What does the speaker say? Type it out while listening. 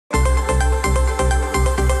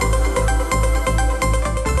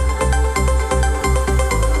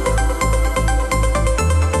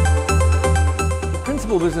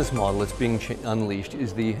business model that's being unleashed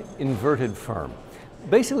is the inverted firm.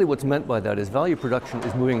 Basically what's meant by that is value production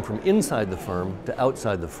is moving from inside the firm to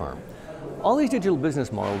outside the firm. All these digital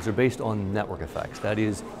business models are based on network effects. That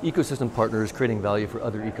is, ecosystem partners creating value for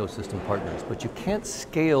other ecosystem partners. But you can't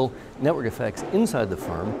scale network effects inside the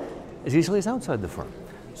firm as easily as outside the firm.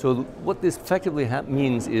 So what this effectively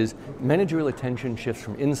means is managerial attention shifts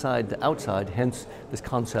from inside to outside, hence this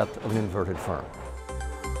concept of an inverted firm.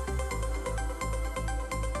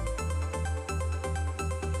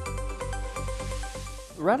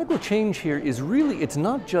 Radical change here is really, it's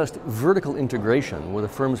not just vertical integration where the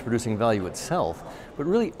firm is producing value itself, but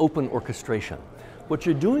really open orchestration. What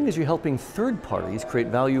you're doing is you're helping third parties create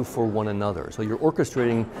value for one another. So you're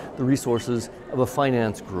orchestrating the resources of a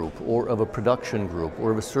finance group or of a production group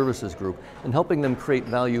or of a services group and helping them create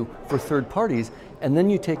value for third parties, and then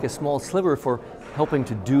you take a small sliver for helping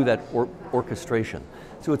to do that orchestration.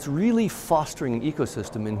 So it's really fostering an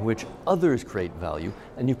ecosystem in which others create value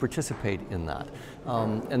and you participate in that.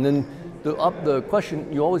 And then the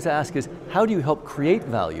question you always ask is, how do you help create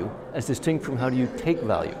value as distinct from how do you take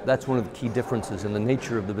value? That's one of the key differences in the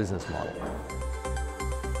nature of the business model.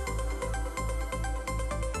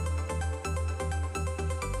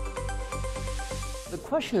 The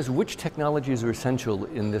question is, which technologies are essential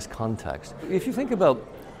in this context? If you think about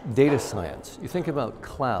data science, you think about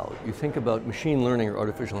cloud, you think about machine learning or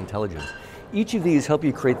artificial intelligence, each of these help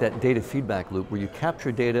you create that data feedback loop where you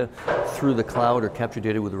capture data through the cloud or capture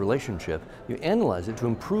data with a relationship, you analyze it to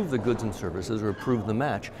improve the goods and services or improve the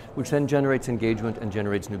match, which then generates engagement and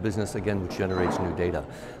generates new business, again, which generates new data.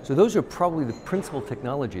 So those are probably the principal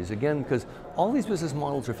technologies, again, because all these business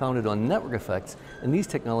models are founded on network effects, and these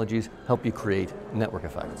technologies help you create network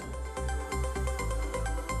effects.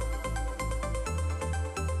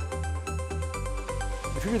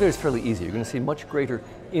 The future there is fairly easy. You're going to see much greater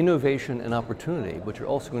innovation and opportunity, but you're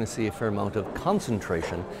also going to see a fair amount of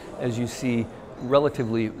concentration as you see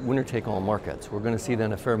relatively winner-take-all markets. We're going to see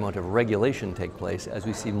then a fair amount of regulation take place as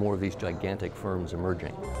we see more of these gigantic firms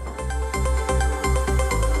emerging.